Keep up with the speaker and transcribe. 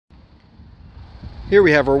Here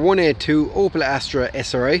we have our 182 Opel Astra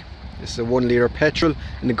SRI. This is a 1 litre petrol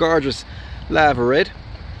in the gorgeous lava red.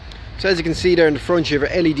 So as you can see there in the front, you have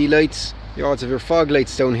your LED lights. You also have your fog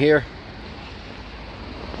lights down here.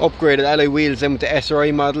 Upgraded alloy wheels then with the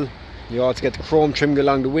SRI model. You also get the chrome trim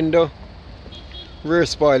along the window. Rear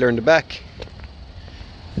spoiler in the back.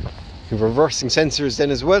 You have reversing sensors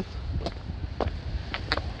then as well.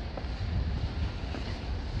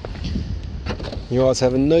 You also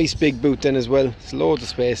have a nice big boot then as well. There's loads of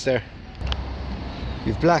space there.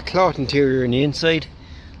 You have black cloth interior on the inside.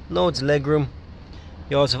 Loads of legroom.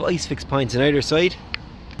 You also have ice fix points on either side.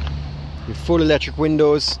 You have full electric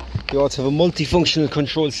windows. You also have a multifunctional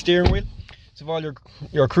control steering wheel. So have all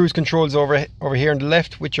your cruise controls over here on the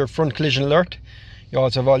left with your front collision alert. You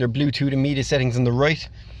also have all your Bluetooth and media settings on the right.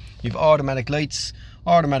 You have automatic lights,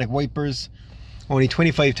 automatic wipers. Only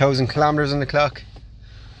 25,000 kilometers on the clock.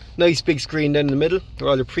 Nice big screen then in the middle. There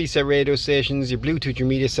are all your preset radio stations, your Bluetooth, your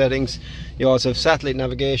media settings. You also have satellite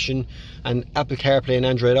navigation and Apple CarPlay and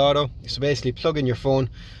Android Auto. So basically plug in your phone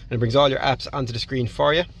and it brings all your apps onto the screen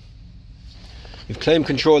for you. You have climate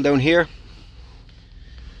control down here.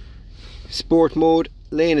 Sport mode,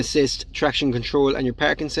 lane assist, traction control and your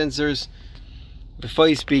parking sensors. The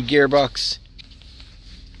 5-speed gearbox.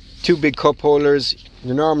 2 big cup holders,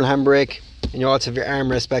 your normal handbrake, and you also have your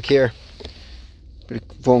armrest back here.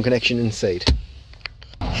 Phone connection inside.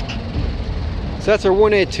 So that's our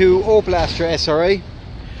 182 Opel Astra SRI. You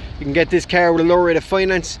can get this car with a low rate of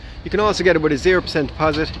finance. You can also get it with a 0%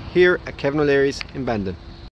 deposit here at Kevin O'Leary's in Bandon.